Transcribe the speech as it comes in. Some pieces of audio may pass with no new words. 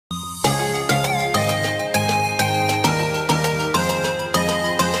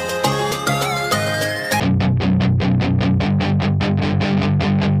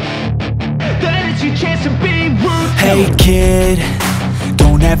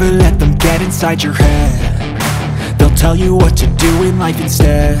never let them get inside your head. They'll tell you what to do in life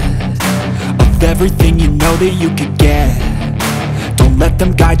instead of everything you know that you could get. Don't let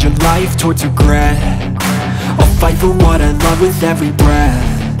them guide your life towards regret. I'll fight for what I love with every breath.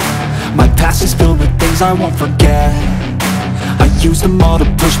 My past is filled with things I won't forget. I use them all to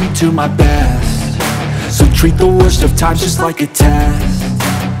push me to my best. So treat the worst of times just like a test.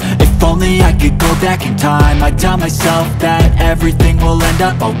 If only I could go back in time, I'd tell myself that everything will end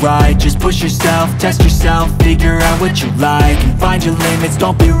up alright. Just push yourself, test yourself, figure out what you like, and find your limits,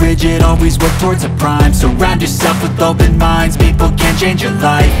 don't be rigid, always work towards a prime. Surround yourself with open minds, people can change your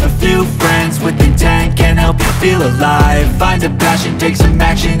life. A few friends with intent can help you feel alive. Find a passion, take some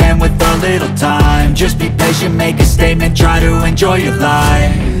action, and with a little time, just be patient, make a statement, try to enjoy your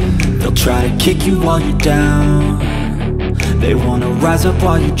life. They'll try to kick you while you're down. They wanna rise up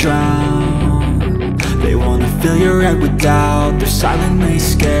while you drown. They wanna fill your head with doubt. They're silently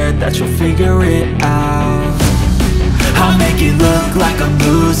scared that you'll figure it out. I'll make it look like I'm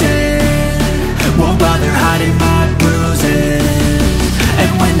losing, won't bother hiding my bruises. And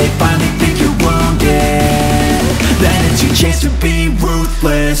when they finally think you're wounded, then it's your chance to be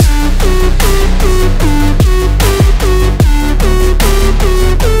ruthless.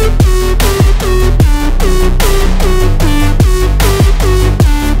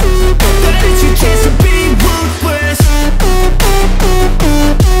 Chance to be ruthless.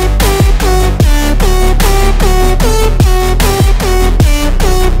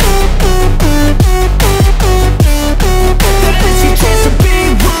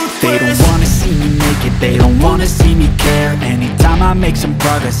 They don't wanna see me make it, they don't wanna see me care. Anytime I make some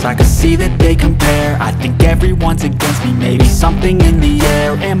progress, I can see that they compare. I think everyone's against me, maybe something in the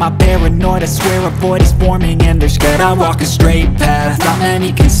air. Am I paranoid? I swear a void is forming and they're scared I walk a straight path. Not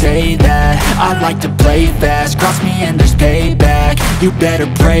many can say that. I like to play fast, cross me and there's payback. You better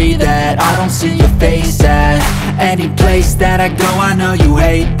pray that I don't see your face at any place that I go. I know you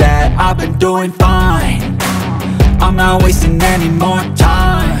hate that. I've been doing fine, I'm not wasting any more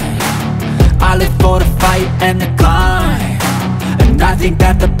time. I live for the fight and the climb, and I think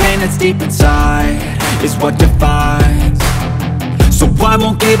that the pain that's deep inside is what defines. So I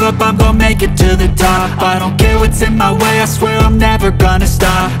won't give up, I'm gonna make it to the top. I don't care what's in my way, I swear I'm never gonna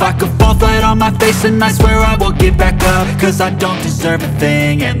stop. I could fall flat on my face and I swear I will get back up, cause I don't deserve a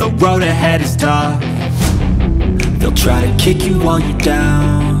thing and the road ahead is tough. They'll try to kick you while you're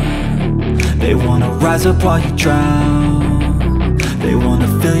down. They wanna rise up while you drown. They wanna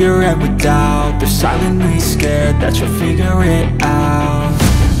fill your head with doubt. They're silently scared that you'll figure it out.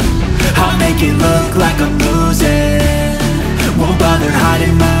 I'll make it look like I'm losing, won't bother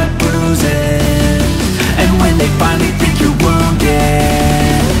hiding my bruises. And when they finally think you're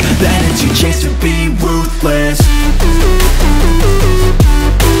wounded, then it's your chance to be ruthless.